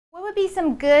would be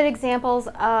some good examples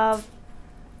of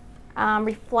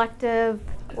reflective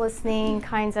listening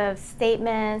kinds of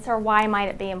statements, or why might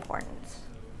it be important?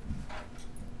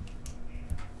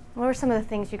 What are some of the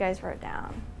things you guys wrote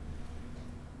down?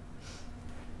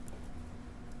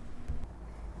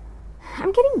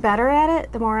 I'm getting better at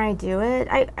it the more I do it.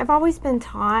 I've always been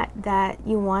taught that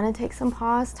you want to take some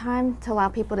pause time to allow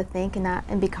people to think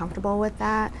and be comfortable with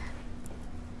that.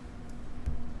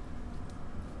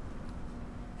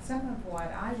 Some of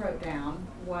what I wrote down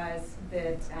was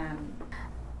that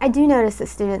I do notice that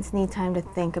students need time to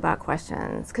think about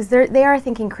questions because they are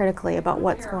thinking critically about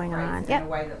what's going on. In a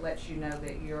way that lets you know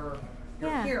that you're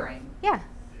hearing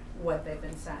what they've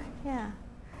been saying. Yeah.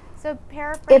 So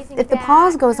paraphrasing if the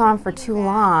pause goes on for too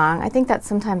long, I think that's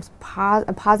sometimes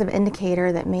a positive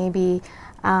indicator that maybe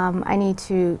I need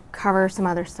to cover some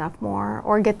other stuff more,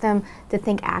 or get them to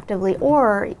think actively,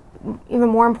 or even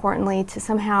more importantly, to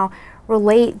somehow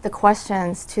relate the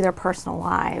questions to their personal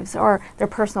lives or their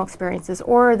personal experiences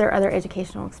or their other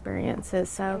educational experiences.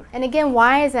 So, and again,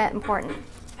 why is that important?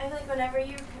 I feel like whenever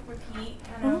you repeat,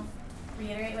 kind of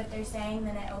reiterate what they're saying,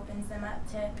 then it opens them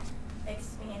up to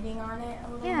expanding on it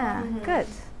a little more. Good.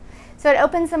 So it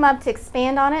opens them up to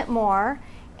expand on it more.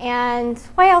 And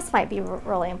why else might be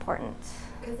really important?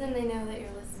 Because then they know that you're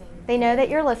listening. They know that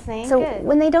you're listening. So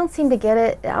when they don't seem to get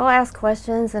it, I'll ask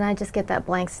questions and I just get that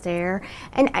blank stare.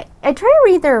 And I try to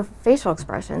read their facial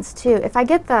expressions too. If I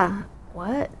get the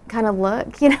what kind of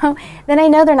look, then I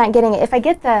know they're not getting it. If I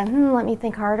get the let me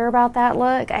think harder about that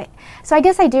look, so I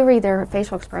guess I do read their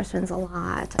facial expressions a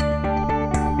lot.